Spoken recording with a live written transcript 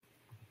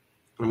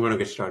I'm going to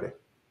get started.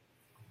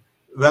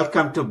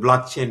 Welcome to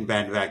Blockchain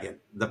Bandwagon,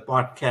 the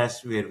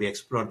podcast where we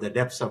explore the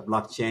depths of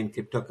blockchain,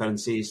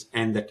 cryptocurrencies,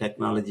 and the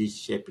technologies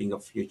shaping our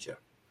future.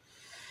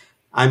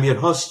 I'm your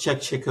host, Chuck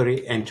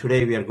Chikuri, and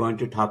today we are going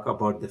to talk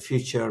about the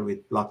future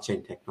with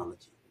blockchain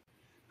technology.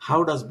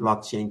 How does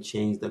blockchain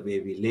change the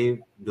way we live,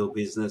 do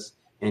business,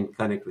 and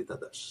connect with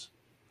others?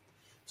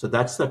 So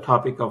that's the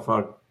topic of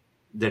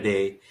the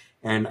day,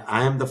 and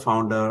I am the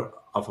founder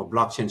of a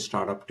blockchain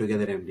startup,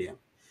 Together MDM.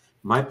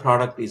 My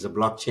product is a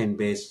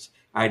blockchain-based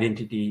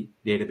identity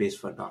database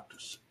for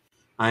doctors.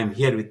 I'm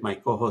here with my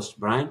co-host,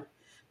 Brian.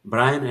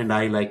 Brian and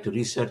I like to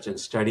research and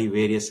study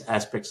various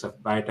aspects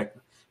of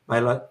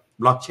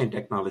blockchain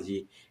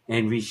technology,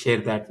 and we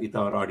share that with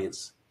our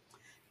audience.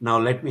 Now,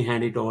 let me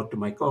hand it over to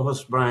my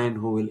co-host, Brian,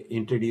 who will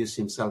introduce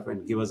himself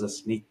and give us a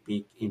sneak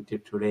peek into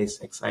today's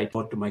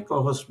exciting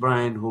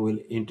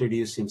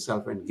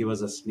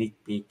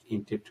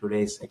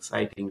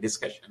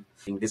discussion.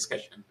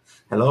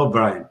 Hello,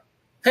 Brian.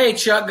 Hey,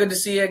 Chuck, good to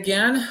see you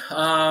again.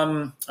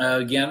 I'm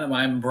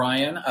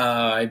Brian.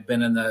 I've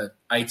been in the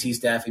IT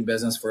staffing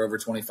business for over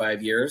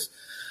 25 years.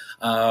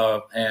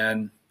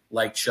 And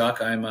like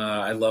Chuck,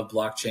 I love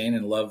blockchain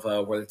and love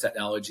where the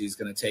technology is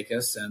going to take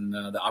us and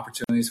the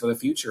opportunities for the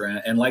future.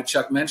 And like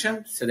Chuck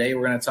mentioned, today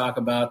we're going to talk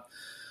about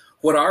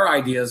what our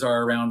ideas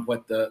are around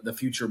what the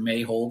future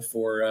may hold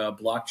for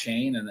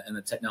blockchain and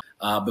the technology.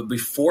 But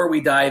before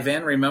we dive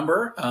in,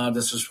 remember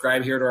to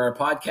subscribe here to our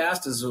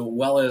podcast, as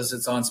well as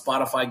it's on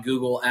Spotify,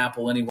 Google,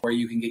 Apple, anywhere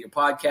you can get your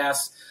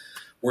podcasts.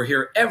 We're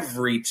here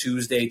every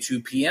Tuesday,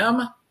 2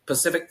 p.m.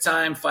 Pacific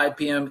time, 5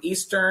 p.m.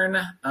 Eastern.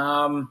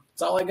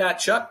 That's all I got.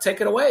 Chuck, take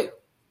it away.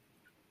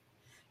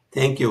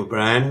 Thank you,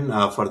 Brian,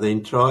 for the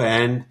intro.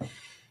 And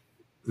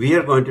we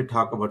are going to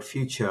talk about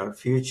future.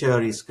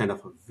 Future is kind of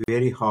a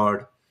very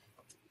hard.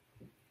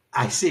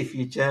 I say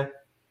future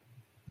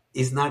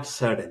is not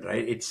certain,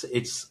 right? It's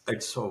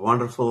a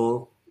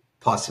wonderful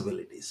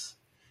possibilities,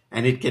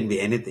 and it can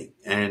be anything.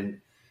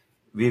 And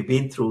we've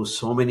been through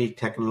so many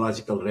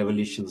technological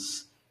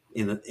revolutions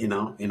in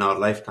our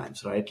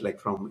lifetimes, right? Like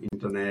from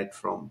internet,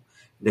 from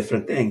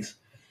different things.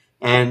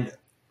 And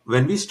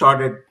when we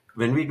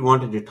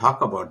wanted to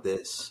talk about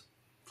this,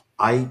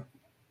 I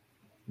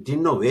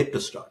didn't know where to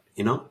start.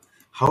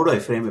 How do I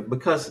frame it?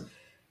 Because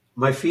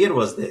my fear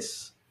was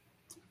this.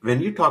 When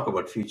you talk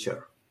about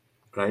future,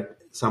 right?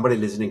 Somebody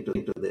listening to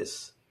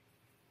this,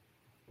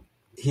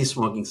 he's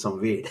smoking some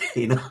weed,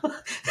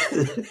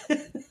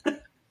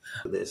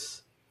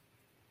 this.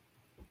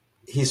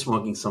 He's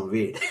smoking some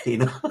weed,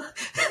 Exactly.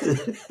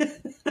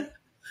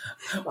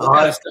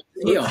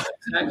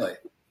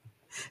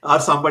 Or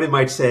somebody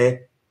might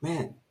say,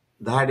 man,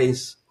 that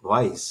is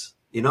wise,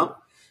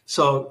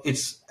 So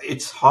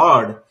it's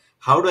hard.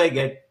 How do I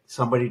get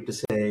somebody to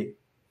say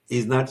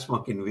he's not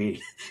smoking weed?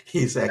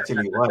 He's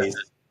actually wise.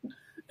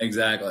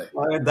 Exactly.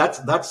 I mean,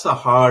 that's a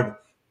hard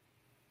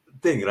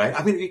thing, right?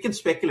 I mean, we can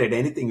speculate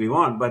anything we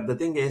want, but the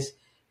thing is,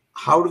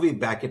 how do we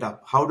back it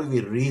up? How do we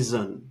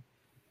reason?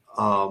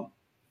 So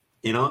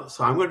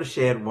I'm going to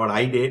share what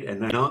I did,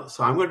 and then I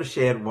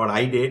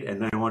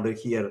want to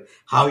hear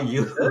how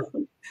you.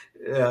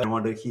 I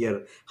want to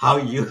hear how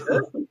you.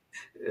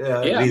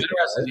 I'm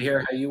interested to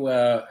hear how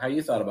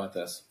you thought about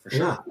this, for sure.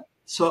 Yeah.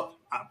 So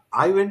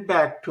I went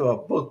back to a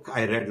book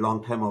I read a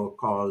long time ago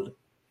called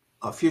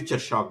 "A Future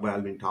Shock" by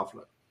Alvin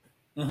Toffler.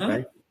 Mm-hmm.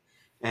 Right?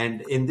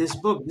 And in this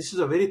book, this is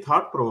a very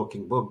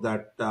thought-provoking book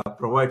that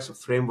provides a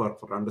framework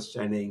for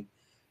understanding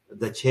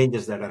the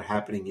changes that are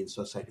happening in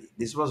society.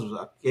 This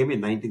came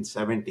in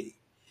 1970,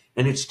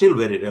 and it's still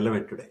very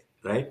relevant today,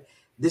 right?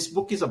 This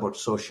book is about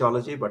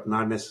sociology, but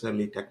not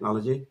necessarily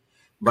technology.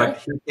 But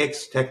he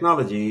takes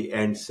technology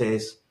and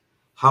says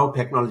how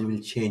technology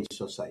will change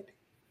society,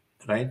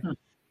 right?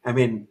 I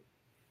mean,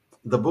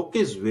 the book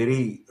is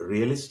very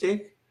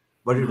realistic,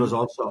 but it was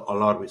also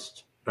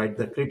alarmist, right?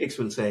 The critics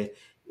will say,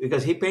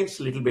 because he paints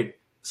a little bit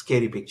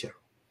scary picture,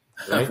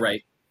 right?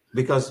 Right.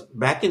 Because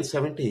back in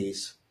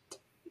 70s,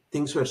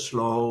 things were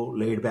slow,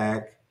 laid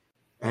back,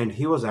 and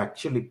he was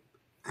actually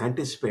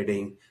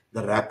anticipating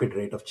the rapid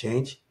rate of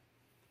change,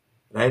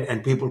 right?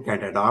 And people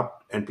can't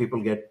adapt, and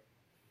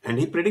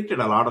he predicted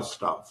a lot of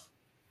stuff.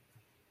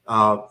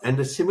 And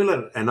a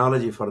similar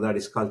analogy for that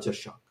is culture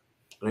shock,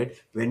 right?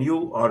 When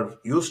you are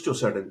used to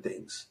certain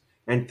things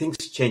and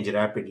things change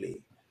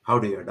rapidly, how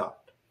do you adapt?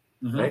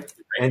 Right?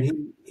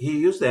 And he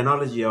used the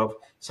analogy of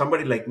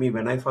somebody like me.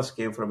 When I first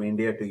came from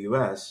India to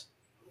US,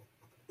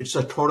 it's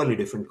a totally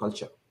different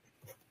culture,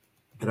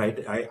 right?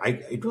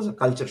 It was a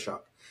culture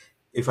shock.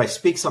 If I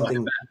speak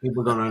something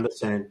people don't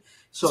understand.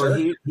 So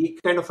he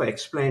kind of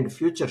explained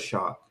future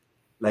shock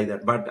like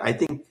that. But I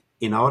think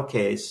in our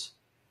case,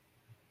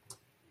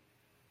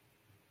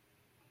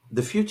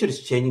 the future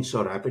is changing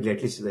so rapidly,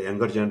 at least the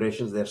younger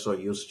generations, they're so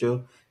used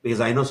to,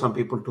 because I know some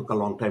people took a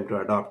long time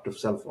to adapt to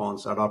cell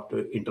phones, adapt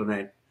to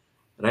internet,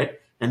 right?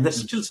 And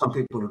there's still some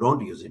people who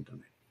don't use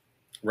internet.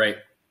 Right.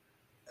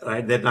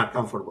 Right? They're not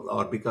comfortable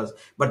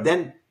but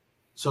then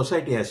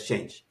society has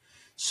changed.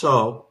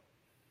 So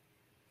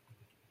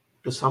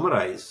to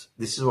summarize,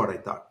 this is what I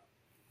thought.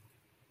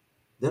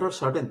 there are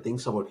certain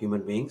things about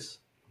human beings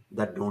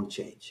that don't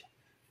change.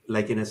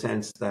 Like in a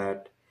sense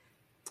that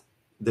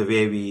the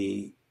way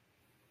we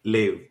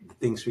live, the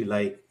things we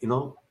like,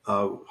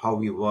 how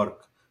we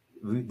work.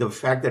 The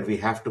fact that we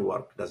have to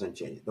work doesn't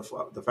change.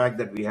 The fact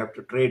that we have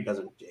to trade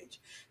doesn't change.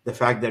 The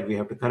fact that we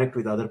have to connect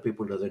with other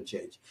people doesn't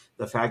change.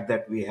 The fact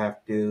that we have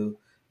to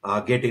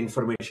get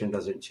information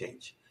doesn't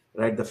change,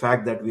 right? The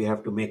fact that we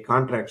have to make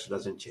contracts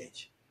doesn't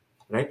change,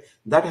 right?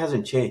 That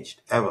hasn't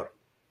changed ever,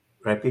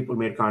 right? People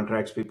made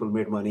contracts, people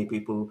made money,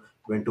 people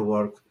went to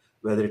work,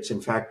 whether it's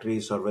in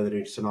factories or whether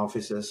it's in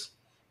offices.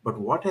 But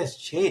what has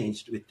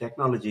changed with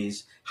technology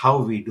is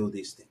how we do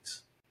these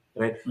things,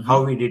 right? How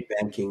Hmm. we did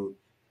banking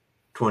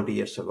 20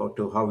 years ago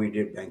to how we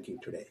did banking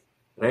today,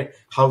 right?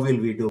 How will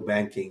we do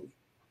banking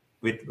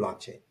with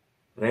blockchain,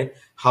 right?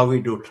 How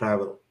we do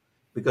travel.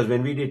 Because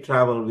when we did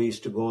travel, we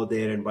used to go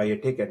there and buy a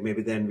ticket.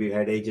 Maybe then we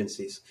had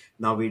agencies.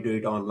 Now we do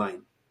it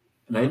online,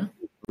 right?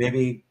 Hmm.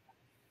 Maybe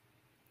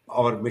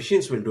our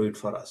machines will do it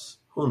for us.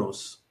 Who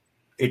knows?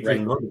 It will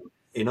Right. not,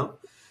 you know.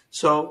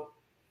 So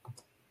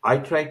I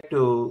try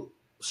to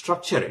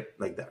structure it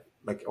like that.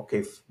 Like, okay,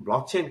 if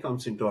blockchain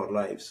comes into our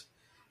lives,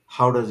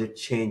 how does it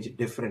change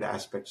different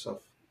aspects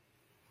of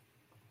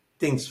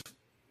things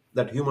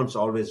that humans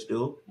always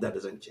do that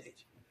doesn't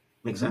change?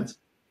 Make Hmm. sense?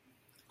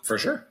 For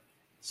sure.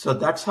 So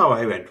that's how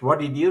I went. What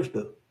did you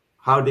do?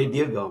 How did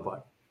you go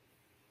about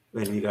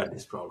when we got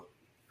this problem?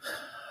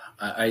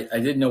 I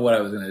didn't know what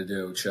I was going to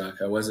do,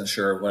 Chuck. I wasn't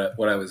sure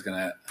what I was going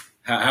to,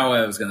 how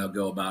I was going to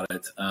go about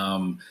it.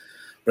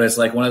 But it's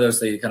like one of those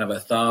things, kind of a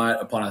thought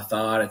upon a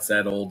thought. It's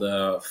that old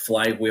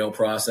flywheel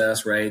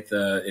process, right?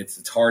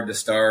 It's hard to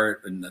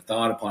start, and the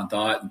thought upon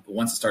thought. And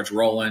once it starts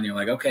rolling, you're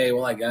like, okay,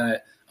 well, I got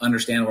to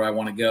understand where I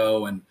want to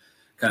go, and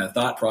kind of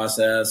thought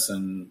process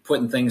and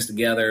putting things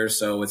together.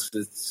 So it's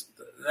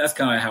that's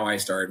kind of how I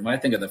started. When I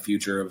think of the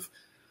future of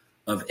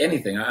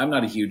anything, I'm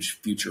not a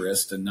huge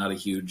futurist and not a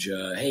huge,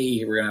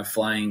 hey, we're going to have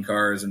flying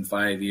cars in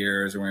 5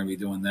 years, or we're going to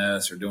be doing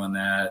this or doing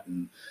that.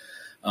 And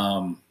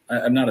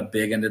I'm not a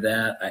big into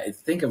that. I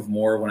think of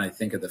more when I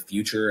think of the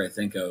future. I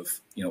think of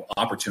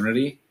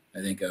opportunity. I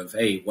think of,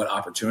 hey, what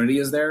opportunity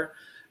is there?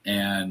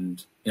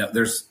 And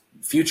there's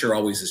future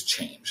always is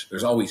change.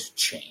 There's always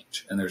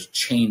change, and there's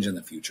change in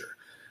the future.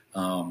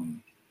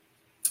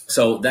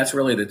 So that's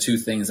really the two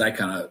things I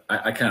kind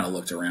of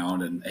looked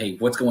around and, hey,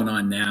 what's going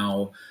on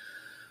now?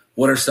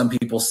 What are some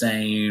people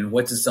saying?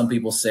 What did some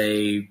people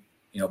say,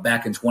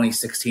 back in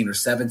 2016 or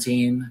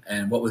 17,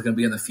 and what was going to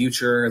be in the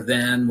future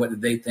then? What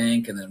did they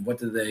think? And then what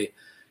did they,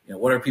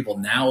 what are people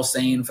now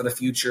saying for the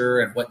future?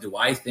 And what do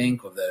I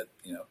think of the,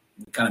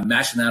 kind of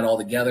mashing that all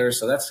together.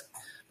 So that's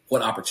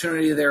what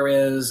opportunity there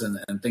is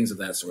and things of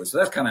that sort. So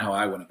that's kind of how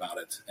I went about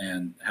it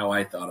and how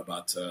I thought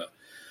about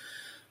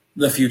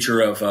the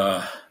future of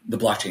the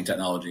blockchain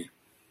technology.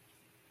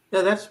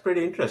 Yeah, that's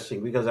pretty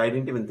interesting because I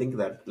didn't even think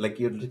that. Like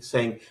you're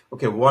saying,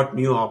 okay, what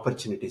new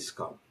opportunities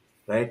come,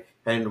 right?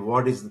 And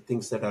what is the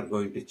things that are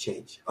going to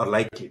change or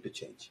likely to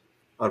change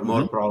or more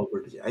Mm-hmm. probable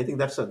to change? I think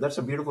that's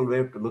a beautiful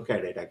way to look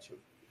at it actually.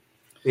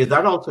 Because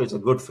that also is a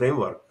good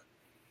framework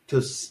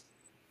to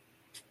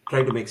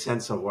try to make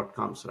sense of what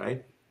comes,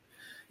 right?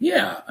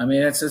 Yeah, I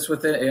mean, it's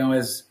with it,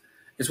 as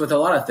it's with a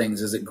lot of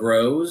things as it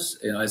grows.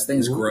 As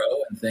things Hmm.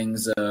 grow and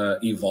things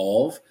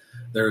evolve,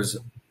 there's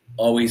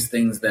always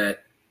things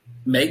that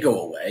may go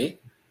away,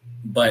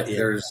 but Yeah,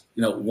 there's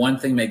one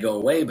thing may go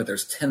away, but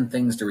there's 10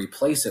 things to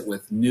replace it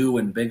with new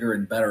and bigger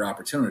and better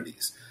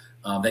opportunities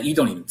that you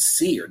don't even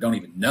see or don't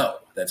even know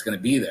that's going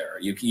to be there.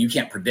 You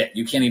can't predict.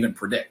 You can't even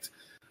predict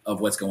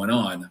of what's going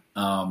on,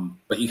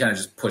 but you kind of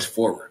just push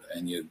forward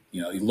and you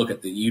look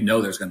at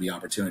there's going to be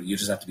opportunity. You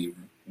just have to be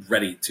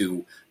ready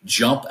to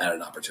jump at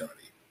an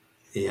opportunity.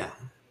 yeah.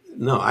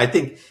 No, I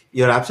think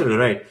you're absolutely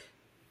right.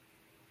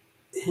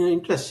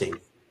 Interesting,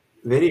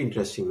 very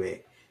interesting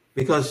way.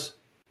 Because,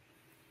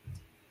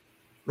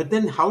 but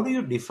then how do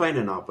you define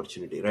an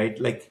opportunity, right?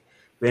 Like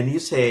when you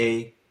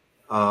say,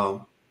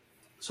 um,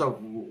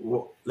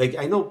 so like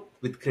I know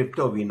with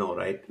crypto, we know,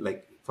 right?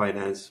 Like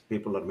finance,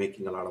 people are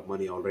making a lot of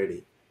money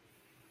already.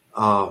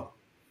 Uh,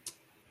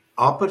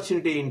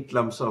 Opportunity in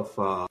terms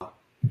of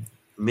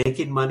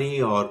making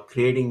money or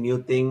creating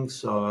new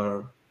things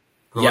or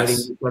providing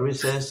Yes, new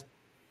services.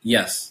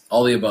 yes,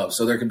 all the above.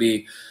 So there could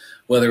be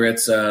whether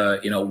it's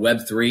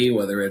Web3,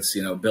 whether it's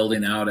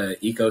building out an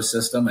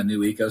ecosystem, a new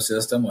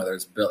ecosystem, whether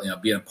it's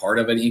being a part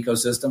of an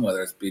ecosystem,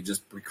 whether it's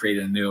just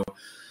creating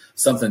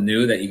something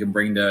new that you can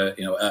bring to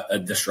a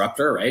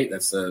disruptor, right?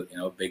 That's a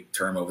big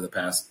term over the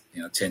past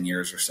 10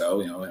 years or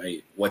so.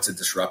 Hey, what's a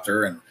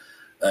disruptor? And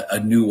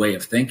a new way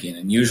of thinking.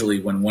 And usually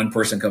when one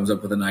person comes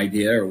up with an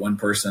idea or one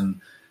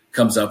person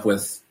comes up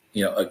with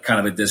a kind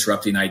of a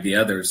disrupting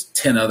idea, there's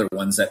 10 other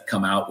ones that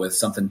come out with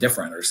something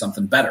different or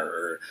something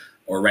better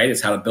or right,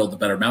 it's how to build a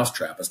better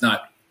mousetrap. It's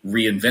not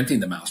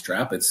reinventing the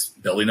mousetrap, it's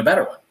building a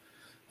better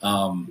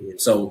one. Yeah.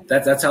 So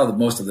that's how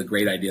most of the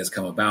great ideas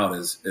come about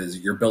is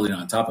you're building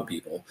on top of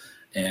people,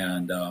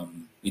 and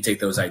you take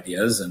those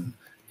ideas and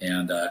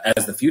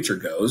as the future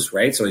goes,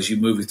 right. So as you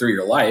move through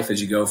your life,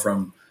 as you go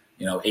from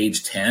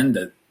age 10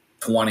 to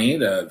 20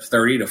 to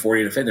 30 to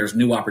 40 to 50, there's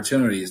new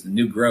opportunities and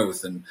new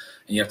growth, and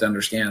you have to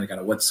understand kind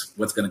of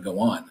what's going to go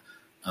on.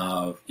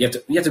 You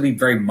have to be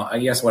very, I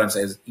guess what I'm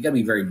saying is you got to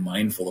be very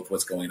mindful of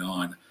what's going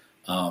on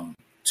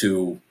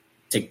to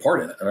take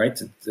part in it. All right.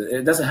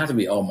 It doesn't have to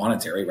be all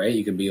monetary, right?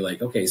 You can be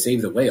like, okay,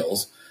 save the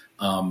whales.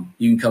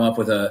 You can come up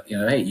with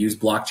hey, use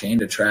blockchain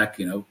to track,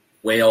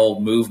 whale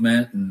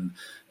movement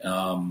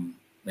and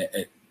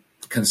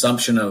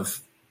consumption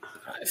of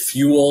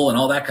fuel and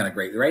all that kind of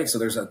great, right? So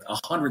there's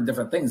 100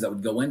 different things that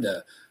would go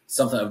into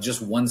something of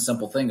just one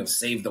simple thing of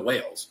save the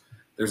whales.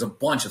 There's a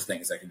bunch of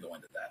things that could go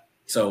into that.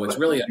 So it's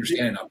really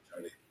understanding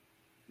opportunity.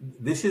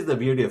 This is the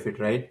beauty of it,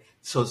 right?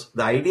 So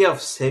the idea of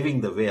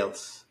saving the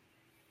whales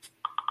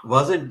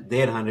wasn't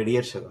there 100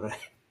 years ago, right?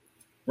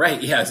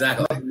 Right. Yeah,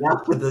 exactly. But now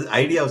the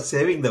idea of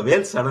saving the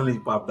whales suddenly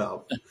popped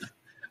up.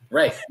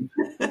 Right.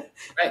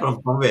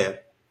 From somewhere.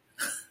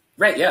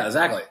 Right. Yeah,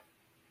 exactly.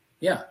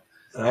 Yeah.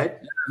 Right.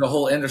 The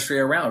whole industry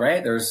around,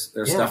 right? There's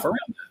stuff around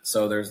that.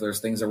 So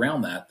there's things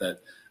around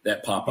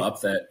that pop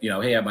up that,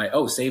 hey, I might,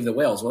 save the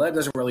whales. Well, that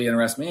doesn't really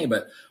interest me,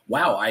 but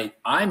wow,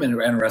 I'm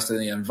interested in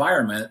the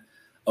environment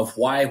of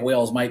why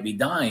whales might be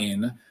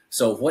dying.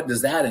 So what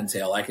does that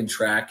entail? I can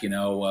track,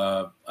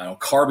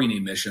 carbon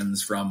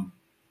emissions from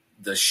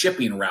the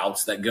shipping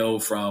routes that go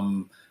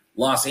from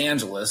Los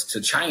Angeles to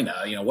China.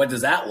 What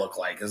does that look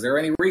like? Is there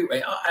any,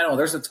 I don't know,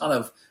 there's a ton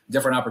of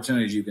different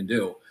opportunities you can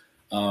do.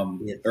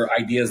 Yes. There are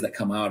ideas that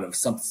come out of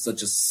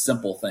such a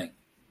simple thing.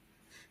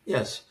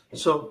 Yes.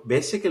 So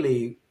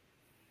basically,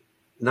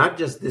 not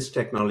just this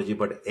technology,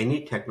 but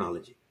any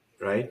technology,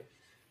 right?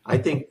 I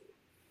think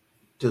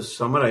to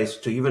summarize,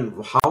 to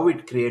even how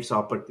it creates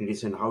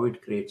opportunities and how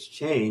it creates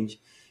change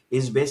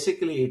is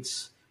basically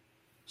it's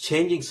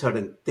changing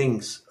certain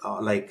things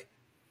like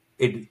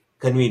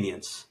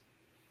convenience,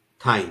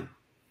 time,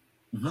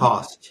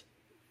 cost,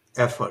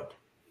 effort,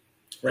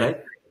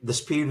 right? The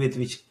speed with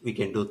which we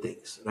can do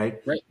things, right?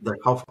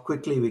 How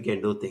quickly we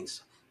can do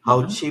things,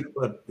 how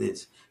cheaper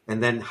this,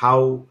 and then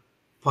how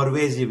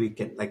pervasive we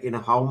can,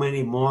 how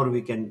many more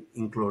we can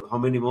include, how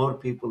many more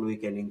people we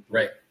can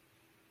include,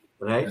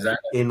 right?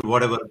 Exactly. In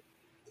whatever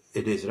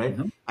it is, right?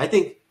 I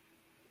think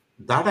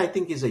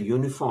is a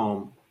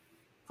uniform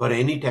for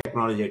any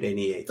technology at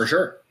any age. For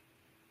sure.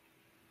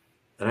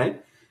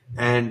 Right?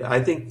 And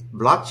I think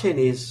blockchain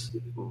is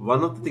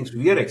one of the things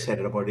we are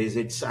excited about is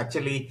it's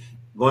actually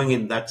going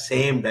in that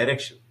same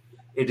direction.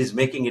 It is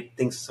making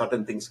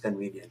certain things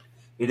convenient.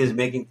 It is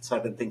making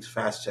certain things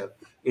faster.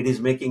 It is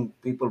making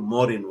people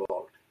more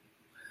involved.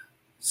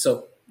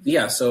 So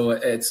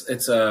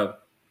it's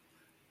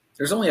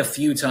there's only a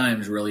few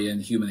times really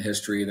in human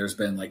history there's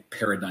been like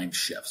paradigm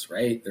shifts,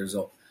 right? There's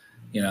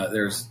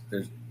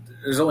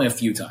only a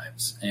few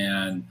times,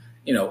 and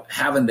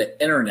having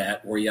the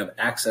internet where you have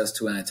access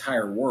to an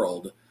entire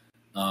world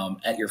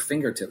at your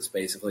fingertips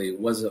basically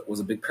was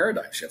a big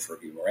paradigm shift for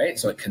people, right?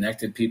 So it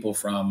connected people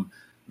from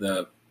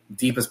the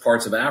deepest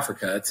parts of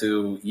Africa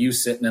to you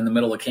sitting in the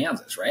middle of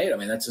Kansas, right? I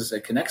mean,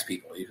 it connects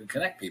people. You can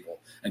connect people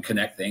and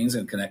connect things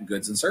and connect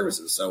goods and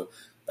services. So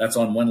that's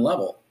on one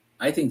level.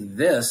 I think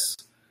this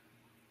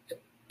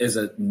is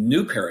a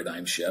new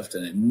paradigm shift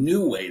and a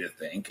new way to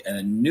think and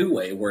a new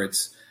way where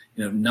it's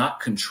not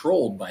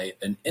controlled by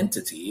an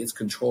entity, it's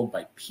controlled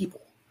by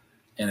people.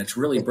 And it's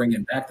really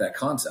bringing back that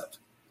concept.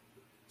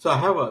 So I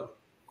have a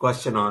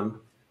question on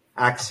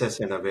access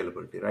and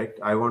availability, right?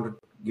 I want to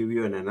give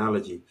you an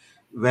analogy.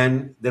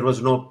 When there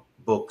was no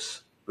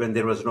books, when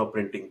there was no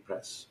printing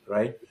press,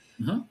 right?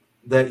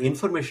 The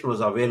information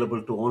was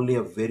available to only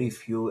a very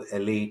few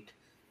elite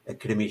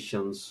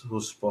academicians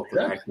who spoke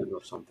Latin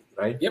or something,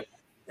 right? Yep.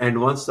 And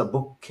once the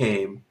book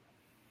came,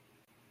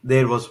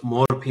 there was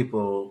more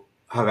people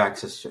have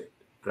access to it,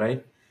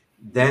 right?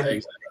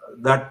 Then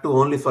that too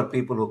only for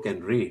people who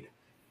can read.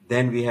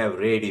 Then we have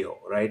radio,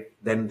 right?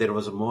 Then there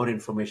was more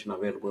information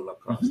available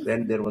across.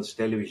 Then there was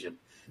television.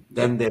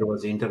 Then there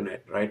was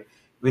internet, right?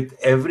 With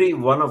every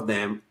one of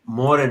them,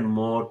 more and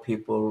more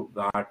people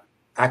got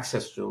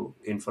access to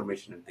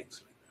information and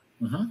things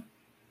like that.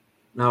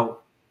 Now,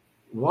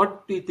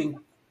 what do you think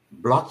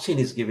blockchain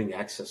is giving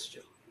access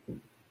to?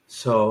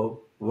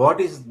 So what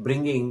is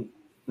bringing,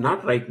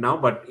 not right now,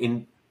 but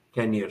in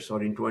 10 years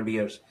or in 20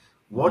 years,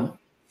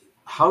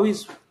 how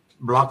is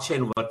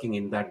blockchain working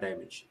in that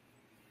dimension?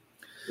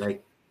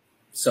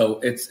 So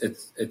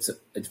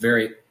it's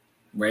very,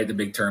 right, the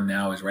big term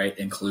now is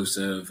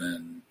inclusive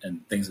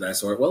and things of that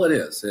sort. Well, it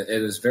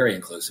is very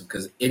inclusive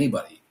because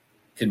anybody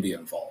can be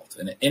involved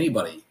and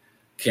anybody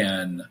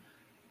can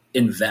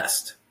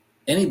invest.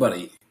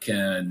 Anybody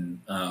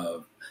can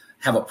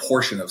have a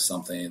portion of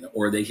something,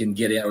 or they can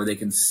get in, or they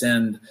can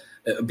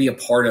be a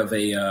part of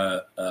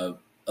a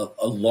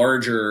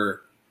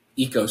larger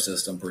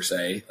ecosystem per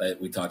se that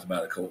we talked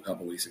about a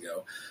couple weeks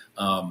ago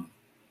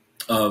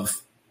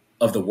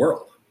of the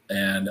world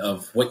and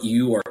of what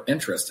you are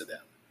interested in,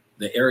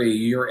 the area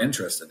you're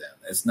interested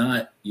in. It's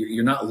not,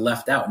 you're not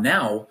left out.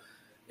 Now,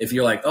 if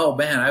you're like, oh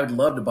man, I would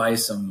love to buy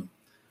some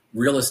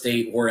real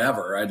estate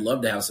wherever, I'd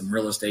love to have some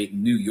real estate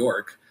in New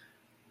York.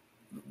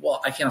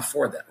 well, I can't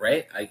afford that,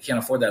 right? I can't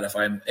afford that if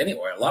I'm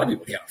anywhere. A lot of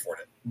people can't afford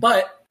it.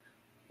 But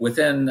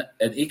within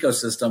an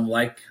ecosystem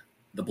like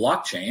the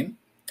blockchain,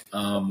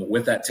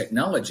 with that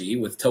technology,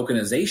 with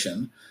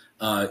tokenization,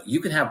 you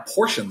can have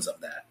portions of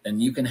that,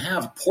 and you can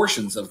have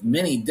portions of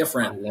many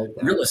different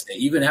real estate.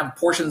 You can have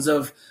portions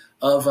of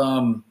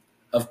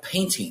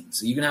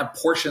paintings. You can have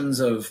portions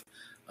of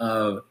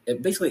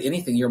basically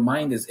anything. Your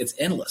mind it's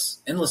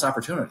endless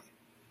opportunity.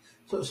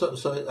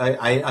 So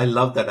I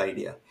love that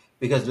idea,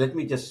 because let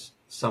me just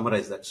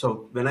summarize that.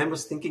 So when I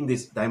was thinking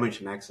this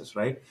dimension access,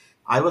 right,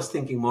 I was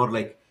thinking more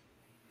like,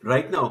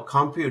 right now,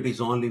 compute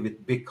is only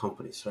with big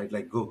companies, right?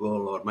 Like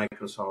Google or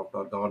Microsoft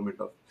or government,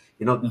 or,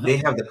 they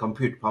have the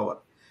compute power.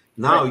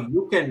 Now Right.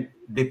 you can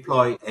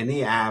deploy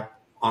any app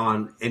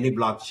on any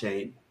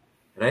blockchain,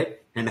 right?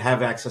 And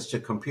have access to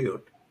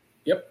compute,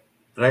 Yep.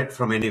 right?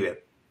 From anywhere.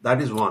 That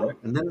is one. Right.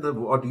 And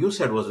then what you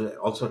said was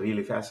also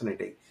really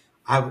fascinating.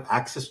 I have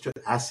access to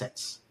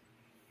assets.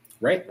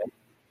 Right.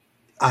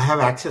 I have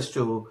access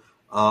to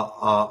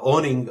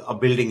owning a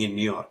building in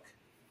New York,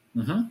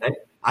 Mm-hmm. right?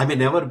 I may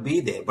never be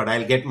there, but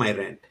I'll get my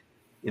rent.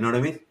 You know what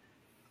I mean?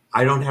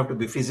 I don't have to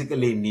be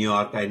physically in New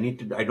York. I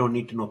don't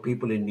need to know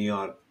people in New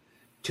York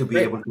to be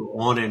Right. able to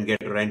own and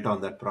get rent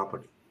on that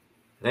property,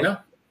 right? Yeah.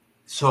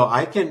 So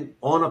I can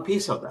own a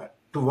piece of that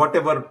to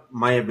whatever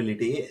my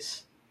ability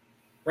is.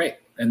 Right.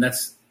 And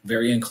that's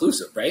very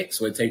inclusive, right?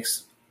 So it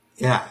takes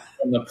Yeah.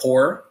 from the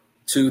poor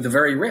to the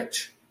very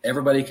rich.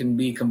 Everybody can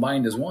be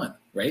combined as one,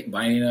 right?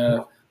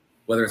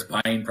 Whether it's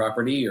buying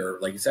property or,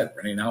 like you said,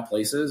 renting out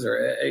places, or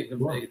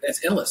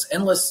it's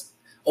endless.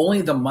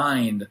 Only the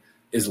mind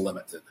is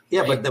limited.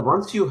 Yeah, right? but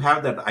once you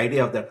have that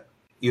idea of that,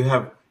 you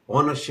have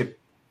ownership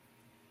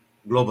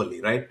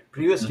globally, right?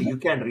 Previously, Mm-hmm. you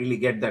can't really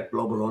get that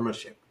global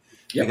ownership,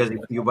 Yep. because if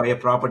you buy a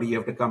property, you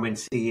have to come and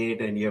see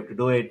it and you have to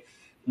do it.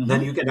 Then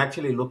Mm-hmm. you can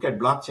actually look at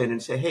blockchain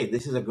and say, hey,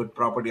 this is a good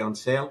property on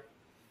sale,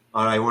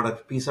 or I want a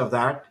piece of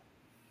that,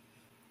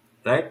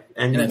 right?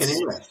 And And you can it's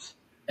invest.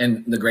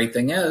 and the great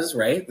thing is,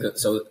 right?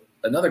 So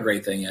another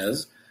great thing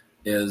is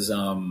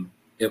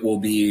it will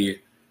be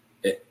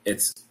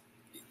it's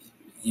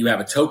you have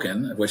a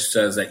token which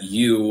says that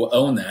you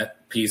own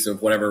that piece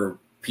of whatever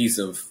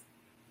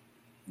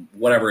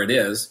it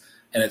is,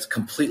 and it's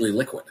completely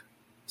liquid.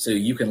 So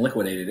you can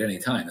liquidate it any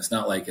time. It's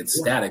not like it's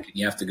Yeah. static and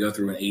you have to go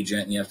through an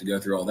agent and you have to go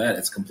through all that.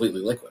 It's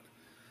completely liquid.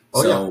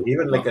 Oh, yeah. So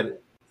Even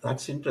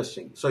that's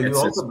interesting. So you it's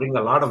also bring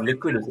a lot of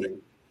liquidity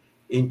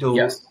into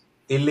yes,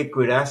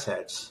 illiquid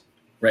assets,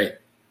 right,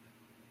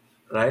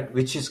 right?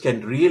 Which is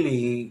can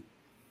really,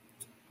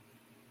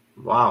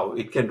 wow,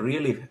 it can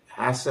really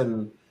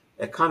hasten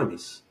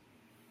economies,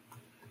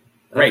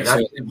 right? right. So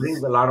That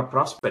brings a lot of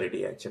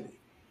prosperity, actually.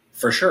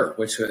 for sure,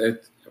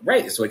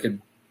 right. So it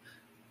could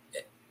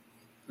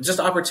just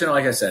opportunity.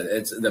 Like I said,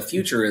 it's the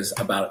future is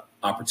about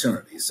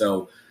opportunity.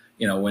 So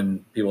when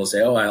people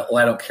say, "Oh,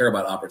 I don't care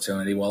about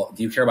opportunity," well,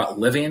 do you care about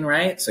living?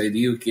 Right. So do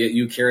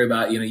you care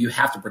about you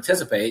have to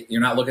participate.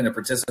 You're not looking to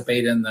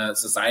participate in the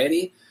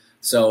society.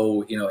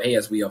 So hey,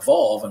 as we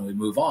evolve and we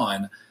move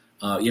on,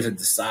 you have to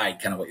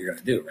decide kind of what you're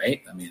going to do.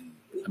 Right. I mean,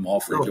 I'm all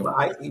for No, doing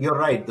but that. you're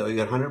right, though.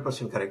 You're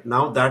 100% correct.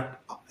 Now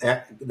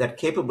that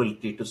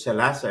capability to sell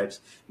assets,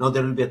 now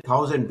there will be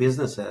 1,000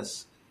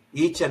 businesses,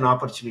 each an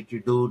opportunity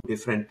to do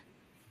different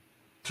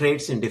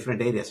trades in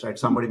different areas, right?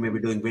 Somebody may be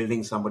doing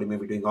building, somebody may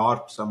be doing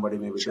art, somebody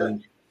may be Sure.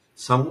 doing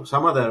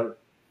some other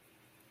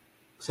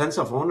sense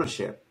of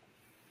ownership,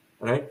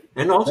 right?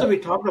 And also we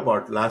talked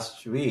about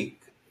last week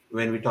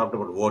when we talked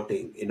about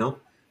voting,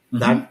 Mm-hmm.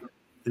 that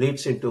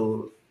leads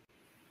into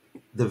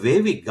the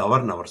way we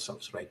govern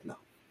ourselves right now,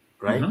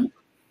 right? Mm-hmm.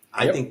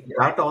 I Yep. think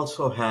that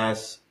also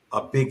has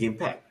a big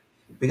impact,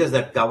 because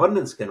that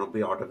governance cannot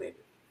be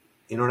automated.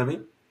 You know what I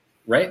mean?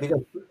 Right.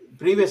 Because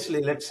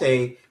previously, let's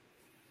say,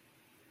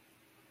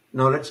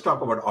 now let's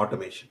talk about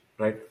automation,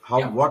 right?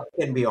 Yeah. What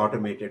can be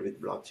automated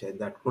with blockchain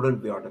that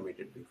couldn't be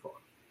automated before,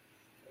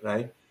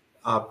 right?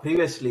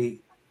 Previously,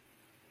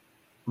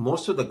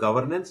 most of the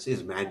governance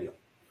is manual,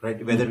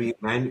 right? Whether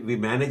Mm-hmm. we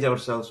manage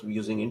ourselves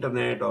using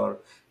internet or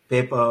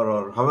paper,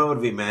 or however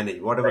we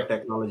manage, whatever Right.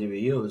 technology we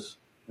use,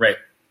 Right.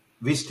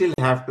 we still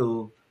have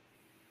to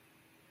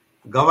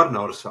govern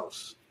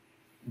ourselves.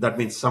 That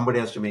means somebody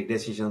has to make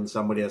decisions,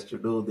 somebody has to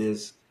do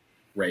this,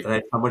 Right.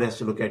 right? Somebody has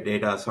to look at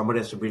data, somebody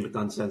has to build a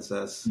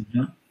consensus,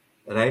 Mm-hmm.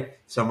 right?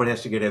 Somebody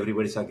has to get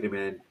everybody's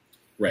agreement,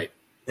 Right.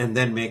 and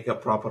then make a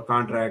proper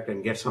contract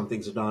and get some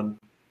things done.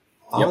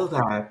 All Yep.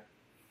 that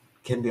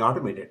can be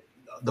automated.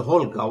 The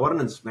whole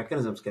governance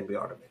mechanisms can be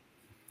automated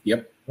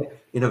Yep.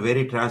 in a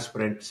very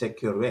transparent,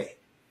 secure way,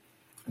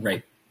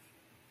 Right.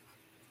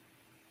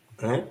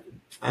 right?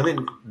 I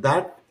mean,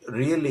 that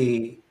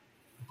really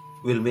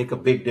will make a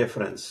big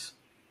difference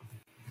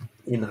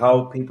in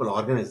how people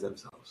organize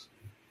themselves.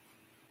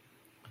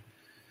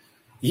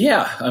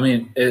 Yeah. I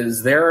mean,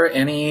 was there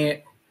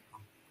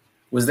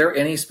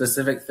any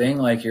specific thing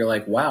like you're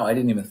like, wow, I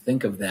didn't even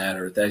think of that?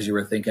 Or as you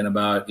were thinking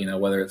about,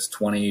 whether it's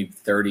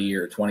 2030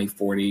 or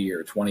 2040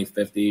 or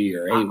 2050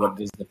 or, hey, what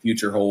does the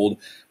future hold?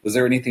 Was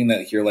there anything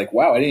that you're like,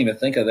 wow, I didn't even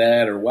think of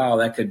that? Or wow,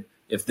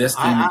 if this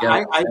came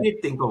together. I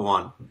did think of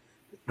one.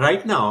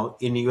 Right now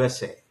in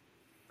USA,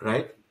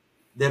 right,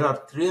 there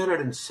are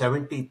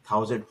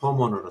 370,000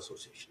 homeowner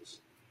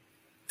associations.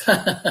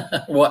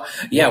 Well,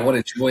 yeah, Right? what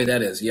a joy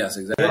that is. Yes,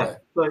 Yeah. exactly.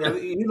 So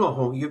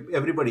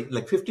everybody,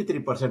 like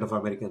 53% of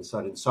Americans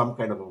are in some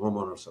kind of a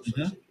homeowner Hmm.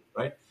 association,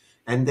 right?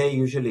 And they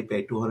usually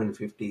pay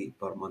 250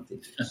 per month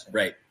in fees,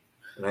 Right.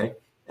 right?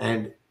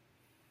 And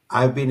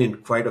I've been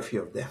in quite a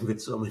few of them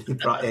with so many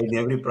in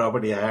every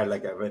property I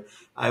had.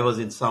 I was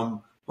in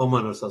some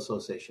homeowners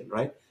association,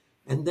 right?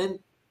 And then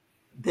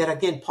there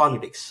again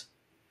politics,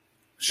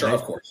 Sure, right?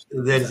 of course.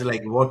 There's Exactly.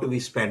 like what do we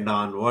spend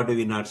on, what do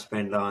we not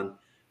spend on,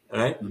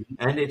 right? Hmm.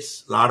 And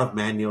it's a lot of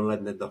manual,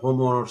 and then the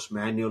homeowners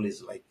manual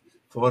is like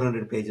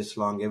 400 pages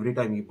long. Every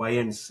time you buy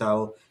and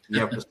sell, you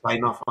have to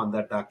sign off on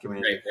that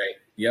document, Right, right.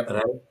 Yep.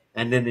 right?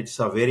 And then it's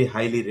a very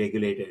highly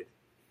regulated,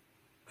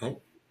 right?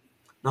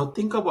 Now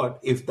think about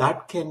if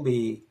that can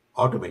be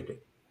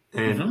automated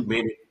and Hmm.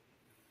 made it,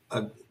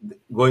 uh,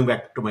 going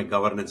back to my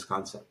governance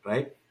concept,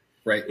 right?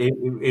 Right.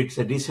 It's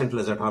a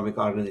decentralized atomic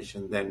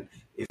organization. Then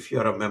if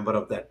you're a member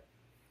of that,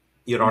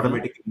 you're Hmm.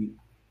 automatically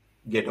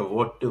get a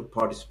vote to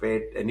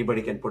participate.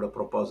 Anybody can put a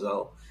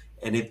proposal.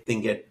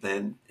 Anything get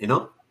then,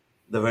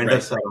 the Right.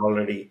 vendors are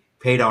already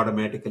paid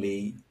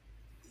automatically.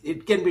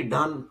 It can be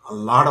done, a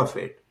lot of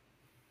it,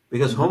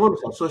 because Hmm.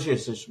 homeowners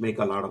associations make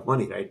a lot of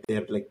money, right?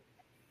 They're like,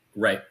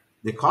 Right.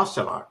 they cost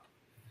a lot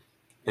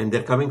and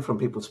they're coming from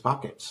people's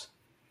pockets,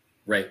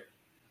 Right.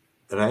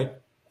 right?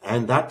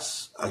 And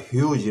that's a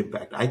huge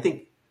impact. I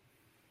think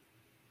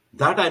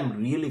that I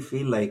really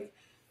feel like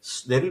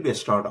there will be a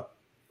startup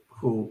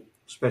who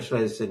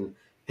specializes in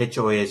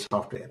HOA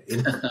software,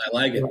 I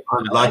like it.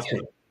 on I like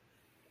it. blockchain,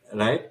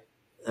 right?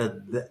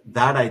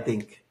 That I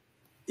think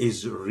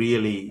is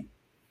really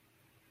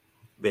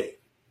big.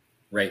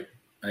 Right.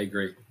 I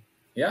agree.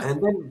 Yeah,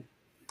 And then,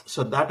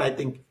 so that I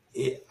think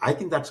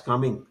that's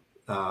coming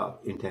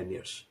in 10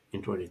 years,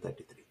 in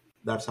 2033.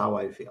 That's how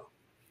I feel,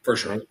 for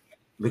sure. right? I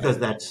Because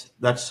agree.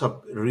 that's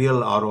a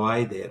real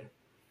ROI there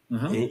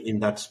Hmm. in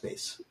that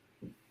space.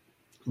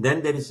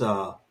 Then there is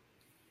a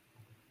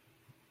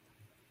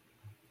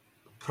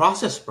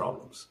process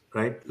problems,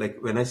 right? Like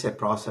when I say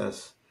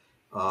process,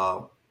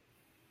 uh,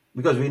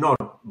 because we know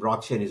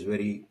blockchain is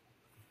very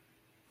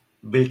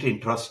built-in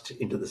trust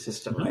into the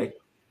system, Hmm. right?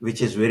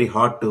 Which is very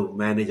hard to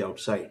manage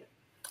outside.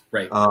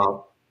 Right. Uh,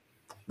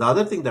 the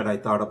other thing that I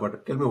thought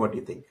about, tell me what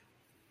you think.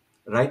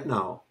 Right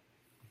now,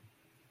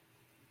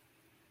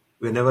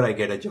 whenever I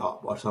get a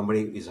job or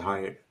somebody is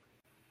hired,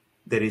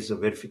 there is a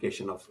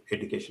verification of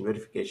education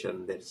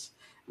verification, there's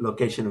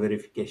location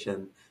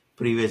verification,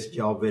 previous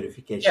job Yeah.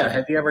 verification.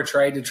 Have you ever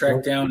tried to track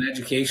Right? down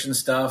education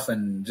stuff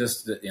and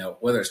just,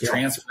 whether it's Yeah,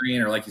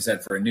 transferring or, like you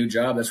said, for a new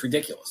job? That's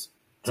ridiculous.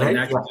 It's like right.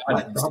 knocking Yeah,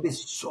 diamonds. that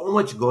is so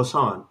much goes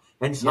on,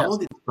 and some Yes. of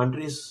these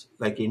countries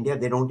like India,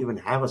 they don't even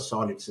have a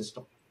solid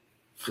system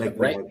like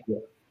we Right. have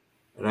here,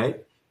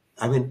 right?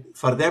 I mean,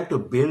 for them to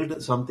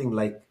build something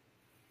like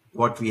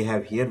what we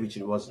have here, which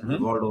was Hmm.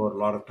 evolved over a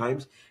lot of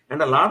times.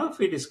 And a lot of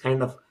it is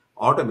kind of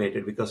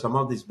automated because some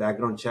of these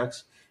background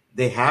checks,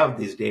 they have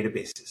these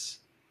databases,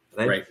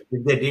 right? Right.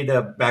 If they did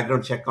a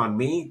background check on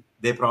me,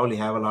 they probably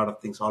have a lot of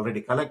things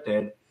already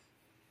collected.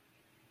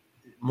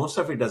 Most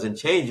of it doesn't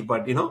change,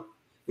 but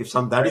if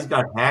some that Right. is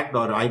got hacked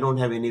or I don't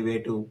have any way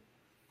to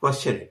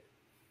question it,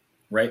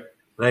 Right.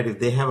 right? If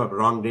they have a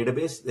wrong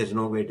database, there's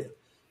no way to.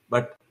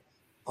 But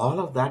all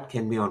of that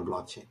can be on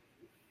blockchain,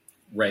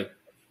 Right.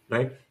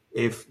 right?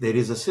 If there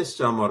is a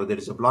system or there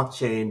is a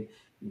blockchain,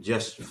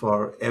 just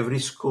for every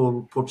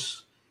school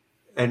puts,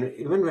 and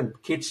even when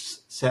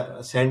kids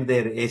send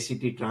their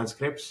ACT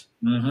transcripts,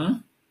 Hmm.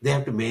 they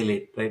have to mail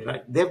it, right?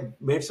 Right. They've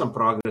made some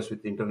progress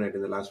with the internet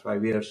in the last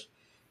 5 years,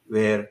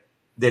 where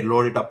they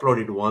load it,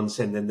 upload it once,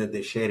 and then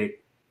they share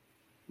it,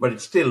 but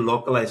it's still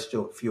localized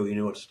to a few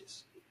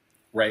universities,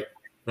 Right.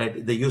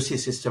 right? The UC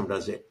system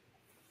does it,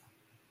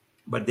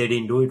 but they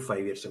didn't do it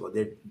 5 years ago.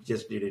 They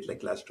just did it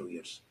like last 2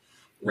 years.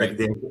 Right.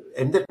 Like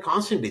and they're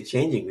constantly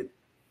changing with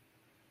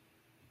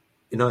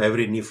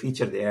every new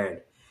feature they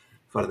add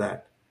for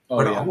that. Oh,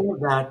 But yeah. all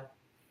of that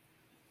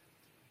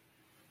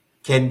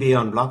can be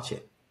on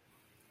blockchain,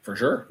 For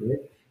sure. right?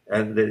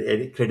 And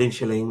the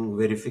credentialing,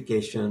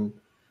 verification,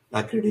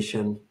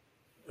 accreditation,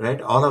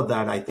 right? All of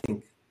that, I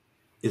think,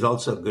 is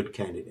also a good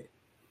candidate.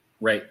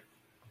 Right.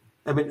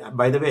 I mean,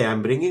 by the way,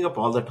 I'm bringing up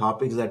all the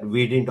topics that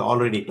we didn't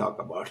already talk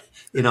about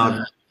in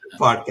our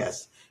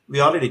podcast.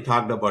 We already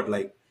talked about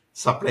like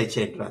supply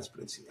chain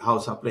transparency, how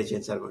supply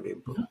chains are going to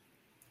improve, Mhm.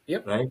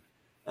 Yep. right?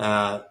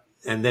 Uh,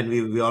 and then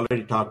we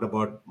already talked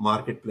about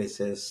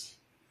marketplaces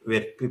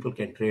where people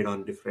can trade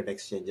on different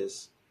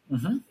exchanges.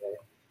 Hmm.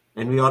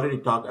 And we already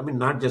talked, I mean,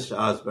 not just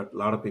us, but a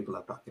lot of people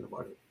are talking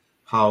about it,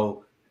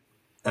 how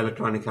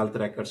electronic health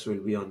records will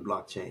be on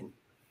blockchain,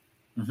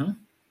 Hmm.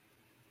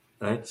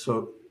 right?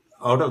 So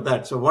out of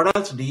that, so what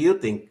else do you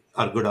think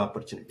are good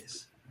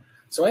opportunities?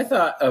 So I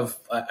thought of,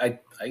 I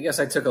guess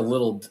I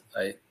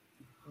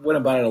went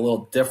about it a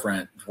little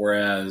different.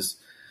 Whereas,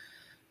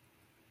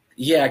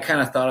 Yeah, I kind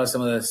of thought of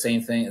some of the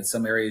same thing in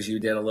some areas you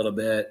did a little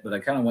bit, but I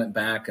kind of went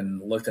back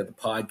and looked at the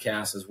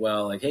podcast as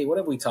well. Like, hey, what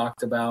have we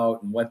talked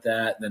about and what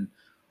that, and then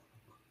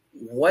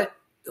what,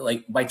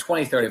 like by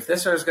 2030, if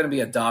this is going to be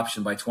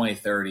adoption by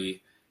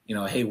 2030,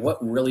 hey, what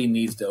really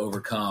needs to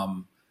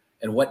overcome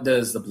and what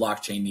does the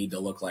blockchain need to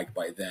look like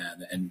by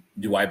then? And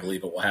do I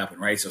believe it will happen,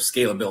 right? So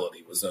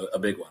scalability was a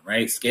big one,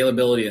 right?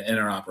 Scalability and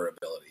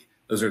interoperability.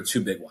 Those are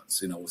two big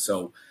ones,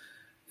 so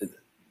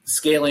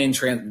scaling,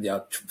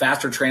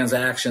 faster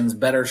transactions,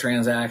 better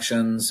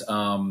transactions,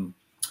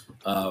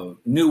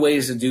 new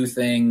ways to do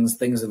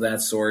things of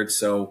that sort.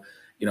 So,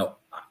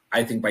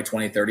 I think by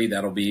 2030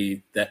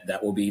 that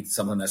will be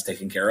something that's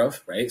taken care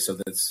of, right? So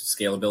that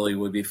scalability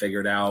would be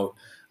figured out,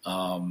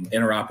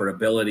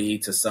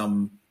 interoperability to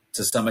some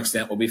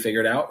extent will be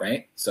figured out,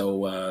 right?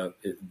 So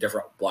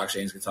different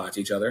blockchains can talk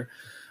to each other.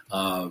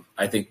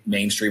 I think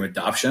mainstream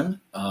adoption.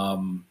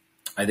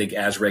 I think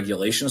as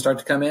regulations start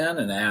to come in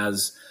and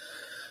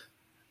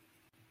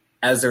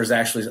as there's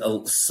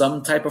actually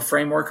some type of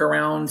framework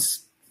around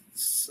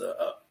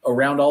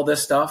all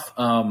this stuff,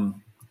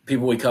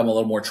 people become a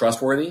little more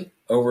trustworthy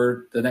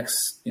over the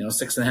next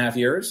 6.5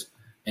 years,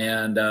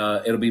 and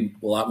it'll be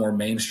a lot more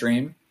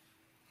mainstream.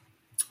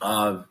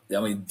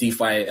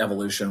 DeFi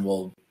evolution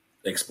will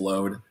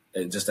explode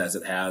just as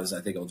it has.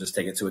 I think it'll just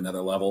take it to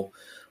another level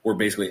where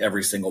basically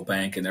every single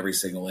bank and every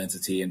single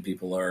entity and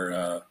people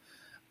are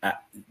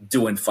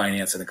doing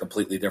finance in a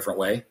completely different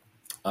way.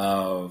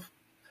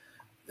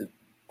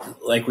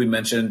 Like we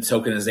mentioned,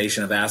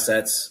 tokenization of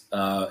assets,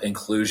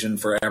 inclusion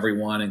for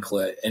everyone,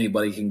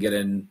 anybody can get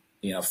in,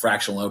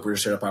 fractional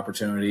ownership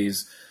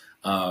opportunities.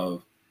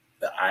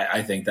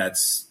 I think that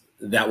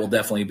will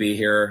definitely be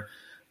here.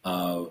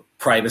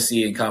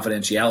 Privacy and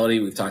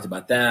confidentiality, we've talked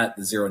about that.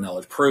 The zero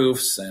knowledge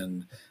proofs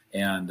and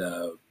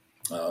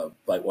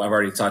like I've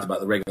already talked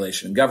about the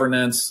regulation and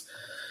governance.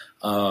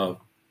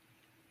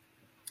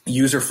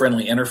 User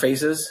friendly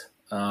interfaces.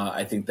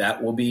 I think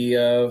that will be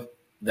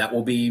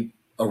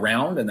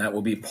around, and that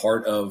will be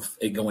part of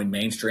it going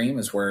mainstream,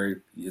 is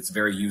where it's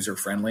very user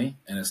friendly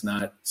and it's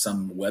not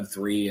some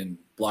Web3 and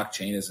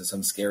blockchain isn't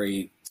some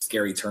scary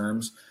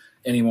terms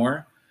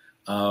anymore.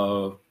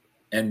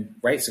 And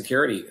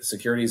security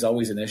is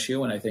always an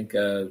issue, and I think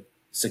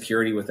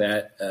security with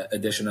that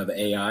addition of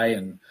AI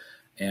and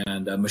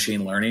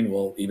machine learning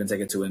will even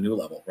take it to a new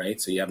level, right?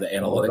 So you have the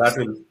analytics.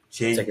 That will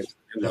change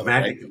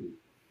dramatically,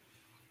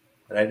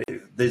 right?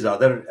 There's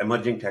other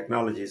emerging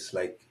technologies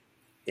like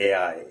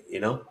AI,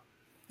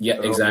 Yeah,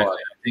 exactly.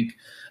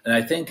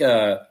 I think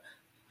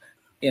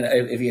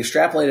if you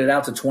extrapolate it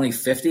out to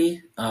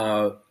 2050,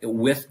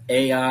 with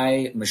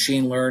AI,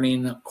 machine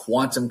learning,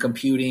 quantum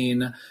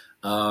computing,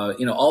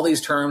 all these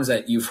terms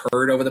that you've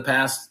heard over the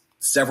past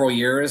several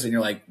years, and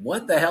you're like,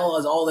 what the hell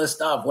is all this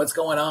stuff? What's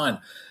going on?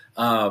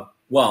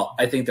 Well,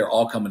 I think they're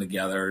all coming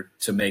together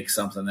to make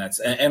something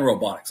and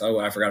robotics.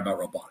 I forgot about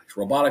robotics.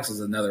 Robotics is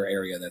another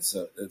area that's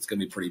going to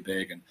be pretty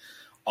big, and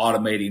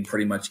automating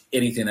pretty much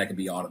anything that can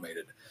be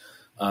automated.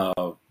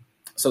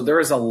 So there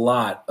is a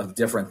lot of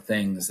different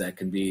things that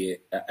can be.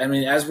 I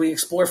mean, as we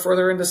explore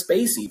further into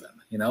space, even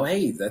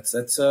hey, that's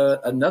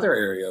another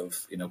area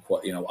of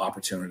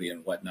opportunity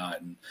and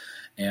whatnot.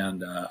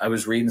 And I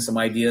was reading some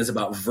ideas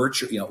about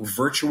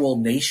virtual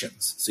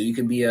nations. So you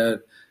can be a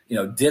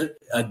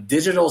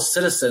digital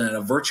citizen in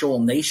a virtual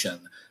nation,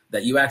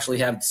 that you actually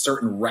have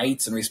certain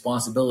rights and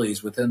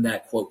responsibilities within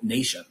that quote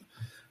nation.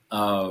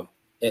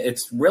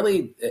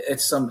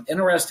 It's some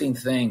interesting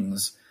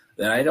things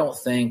that I don't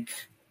think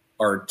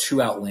are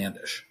too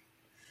outlandish.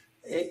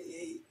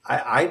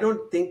 I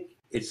don't think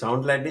it's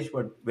outlandish,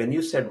 but when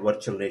you said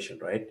virtual nation,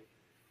 right?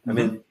 Mm-hmm. I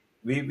mean,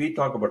 we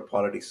talk about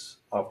politics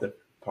of the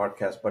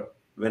podcast, but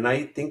when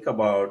I think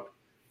about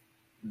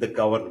the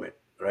government,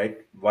 right?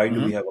 Why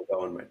do we have a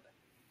government,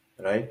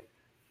 right?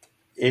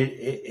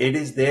 It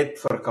is there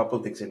for a couple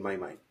of things in my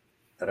mind,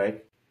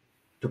 right?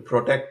 To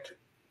protect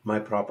my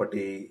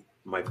property,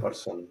 my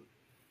person,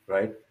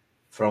 right,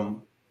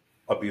 from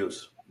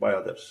abuse by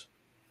others.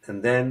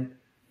 And then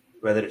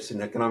whether it's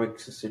an economic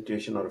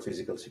situation or a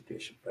physical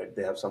situation, right?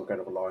 They have some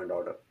kind of a law and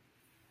order.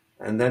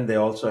 And then they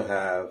also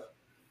have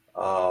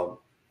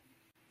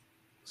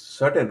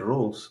certain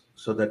rules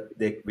so that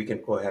we can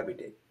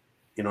cohabitate.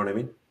 You know what I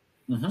mean?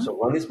 Mm-hmm. So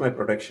one is my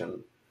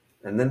protection.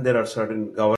 And then there are certain government